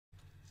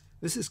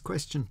This is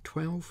question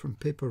 12 from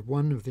paper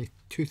 1 of the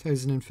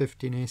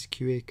 2015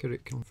 SQA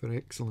Curriculum for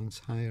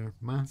Excellence Higher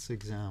Maths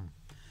Exam.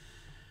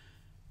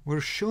 We're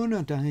shown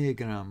a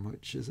diagram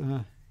which is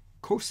a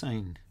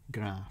cosine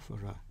graph, or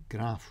a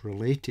graph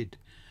related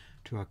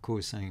to a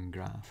cosine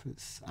graph.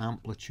 Its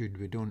amplitude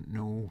we don't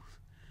know,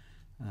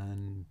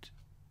 and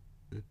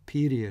the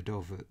period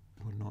of it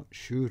we're not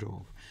sure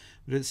of,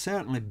 but it's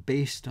certainly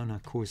based on a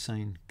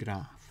cosine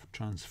graph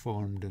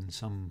transformed in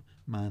some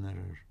manner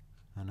or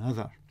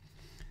another.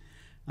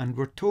 And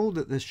we're told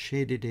that this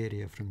shaded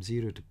area from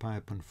 0 to pi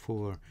upon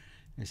 4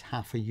 is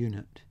half a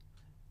unit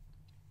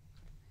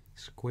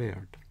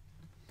squared.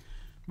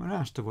 We're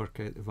asked to work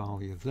out the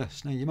value of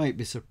this. Now, you might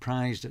be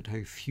surprised at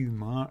how few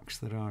marks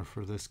there are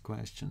for this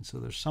question, so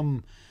there's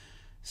some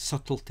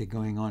subtlety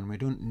going on. We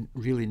don't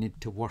really need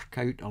to work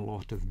out a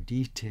lot of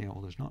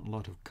detail. There's not a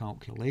lot of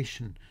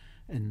calculation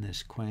in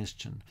this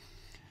question.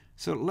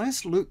 So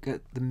let's look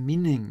at the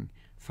meaning,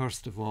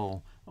 first of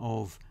all,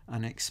 of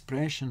an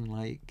expression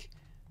like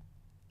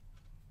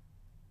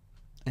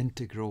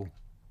integral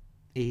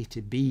a to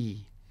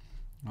b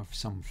of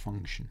some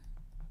function.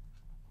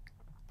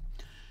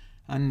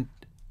 And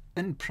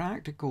in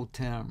practical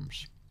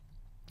terms,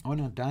 on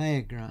a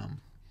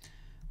diagram,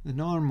 the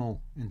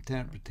normal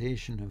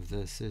interpretation of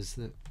this is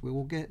that we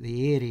will get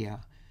the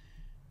area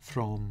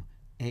from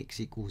x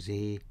equals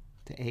a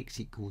to x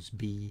equals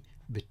b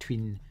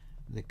between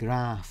the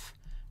graph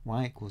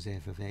y equals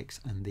f of x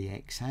and the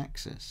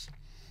x-axis.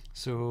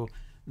 So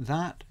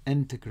that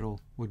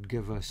integral would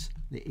give us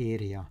the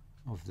area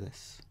of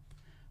this.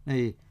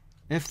 Now,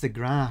 if the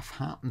graph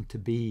happened to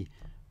be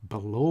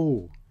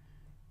below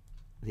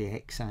the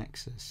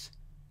x-axis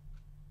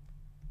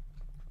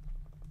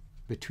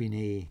between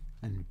a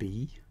and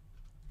b,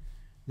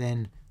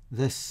 then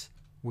this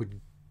would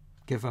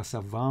give us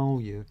a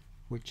value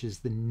which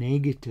is the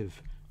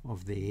negative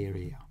of the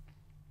area.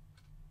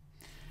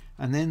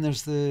 And then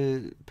there's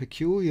the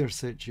peculiar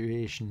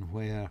situation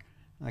where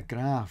a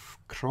graph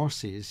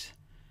crosses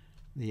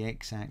the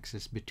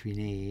x-axis between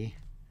a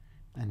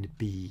and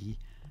b,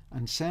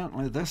 and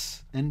certainly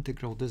this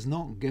integral does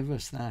not give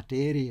us that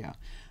area,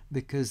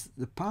 because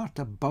the part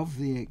above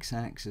the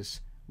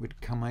x-axis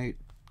would come out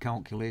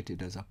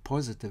calculated as a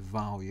positive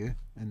value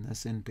in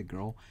this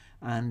integral,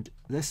 and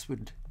this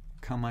would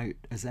come out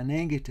as a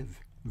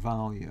negative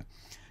value.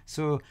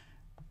 So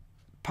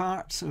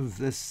parts of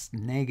this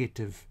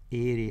negative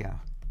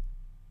area,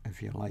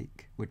 if you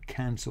like, would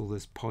cancel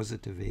this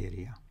positive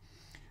area.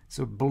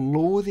 So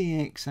below the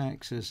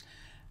x-axis,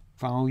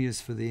 values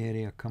for the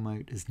area come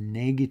out as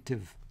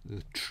negative,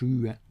 the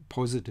true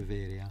positive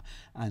area,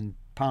 and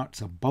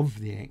parts above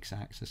the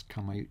x-axis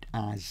come out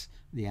as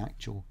the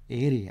actual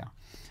area.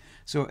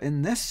 So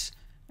in this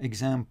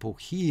example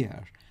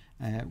here,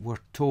 we're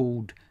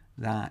told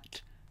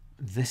that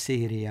this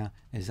area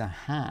is a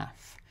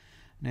half.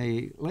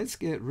 Now let's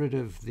get rid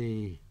of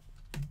these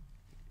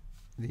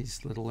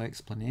little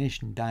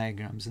explanation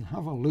diagrams and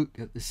have a look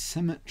at the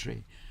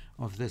symmetry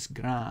of this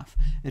graph.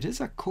 It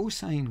is a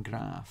cosine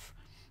graph.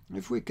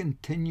 If we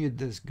continued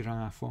this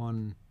graph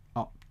on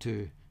up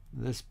to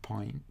this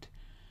point,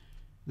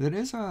 there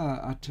is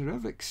a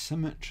terrific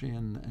symmetry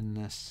in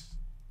this,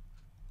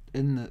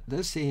 in that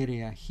this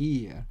area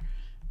here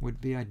would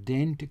be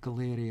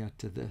identical area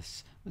to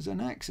this. There's an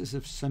axis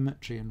of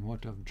symmetry in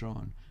what I've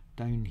drawn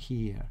down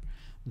here.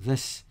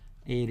 This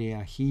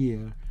area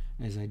here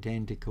is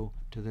identical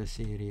to this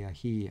area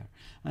here.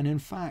 And in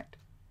fact,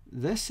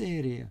 this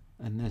area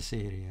and this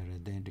area are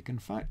identical. In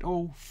fact,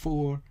 all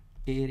four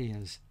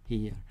areas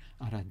here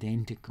are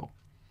identical.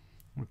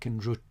 We can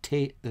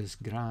rotate this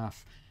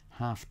graph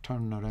half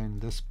turn around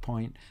this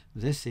point.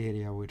 This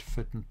area would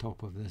fit on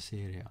top of this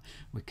area.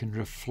 We can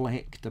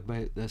reflect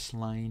about this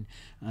line,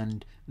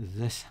 and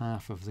this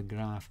half of the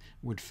graph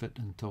would fit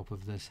on top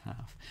of this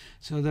half.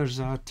 So there's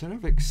a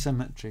terrific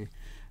symmetry,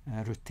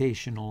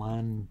 rotational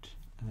and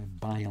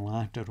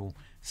bilateral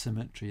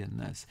symmetry in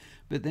this.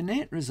 But the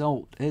net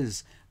result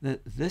is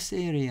that this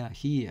area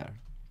here,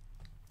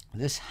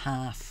 this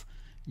half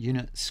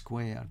unit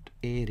squared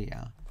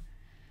area,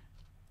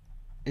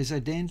 is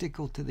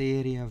identical to the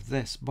area of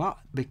this, but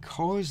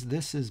because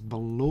this is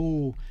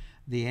below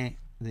the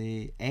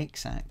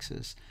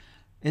x-axis,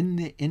 in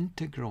the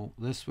integral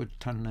this would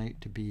turn out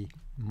to be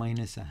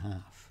minus a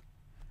half,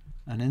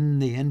 and in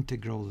the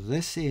integral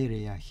this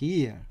area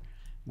here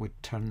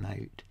would turn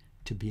out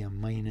to be a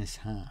minus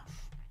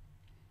half.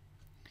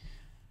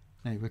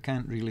 Now we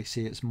can't really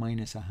say it's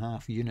minus a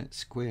half unit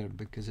squared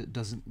because it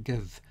doesn't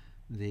give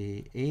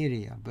the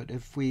area, but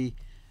if we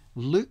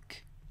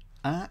look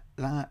at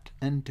that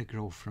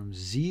integral from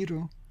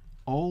 0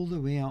 all the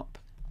way up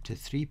to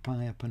 3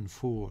 pi upon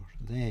 4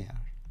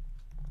 there,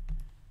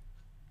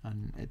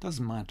 and it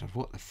doesn't matter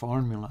what the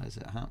formula is,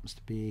 it happens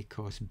to be a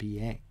cos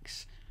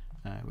bx.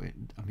 I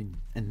mean,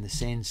 in the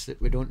sense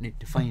that we don't need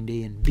to find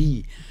a and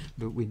b,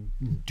 but we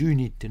do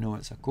need to know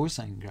it's a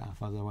cosine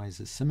graph, otherwise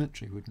the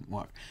symmetry wouldn't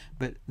work.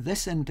 But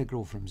this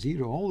integral from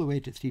 0 all the way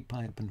to 3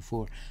 pi upon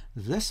 4,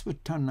 this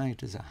would turn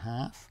out as a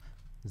half,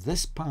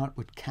 this part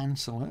would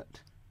cancel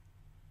it,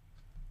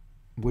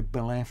 would be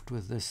left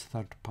with this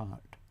third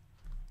part.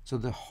 So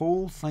the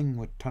whole thing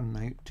would turn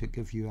out to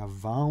give you a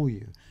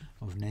value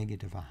of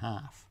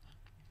 -1/2,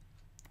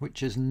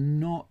 which is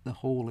not the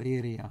whole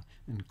area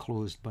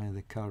enclosed by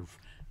the curve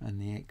and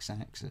the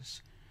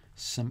x-axis,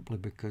 simply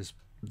because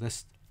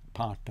this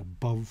part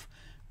above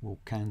will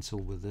cancel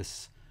with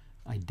this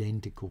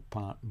identical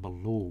part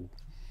below,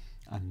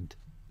 and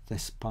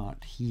this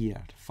part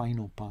here, the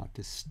final part,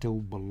 is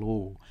still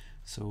below,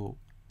 so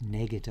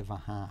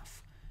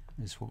 -1/2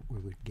 is what we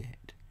would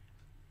get.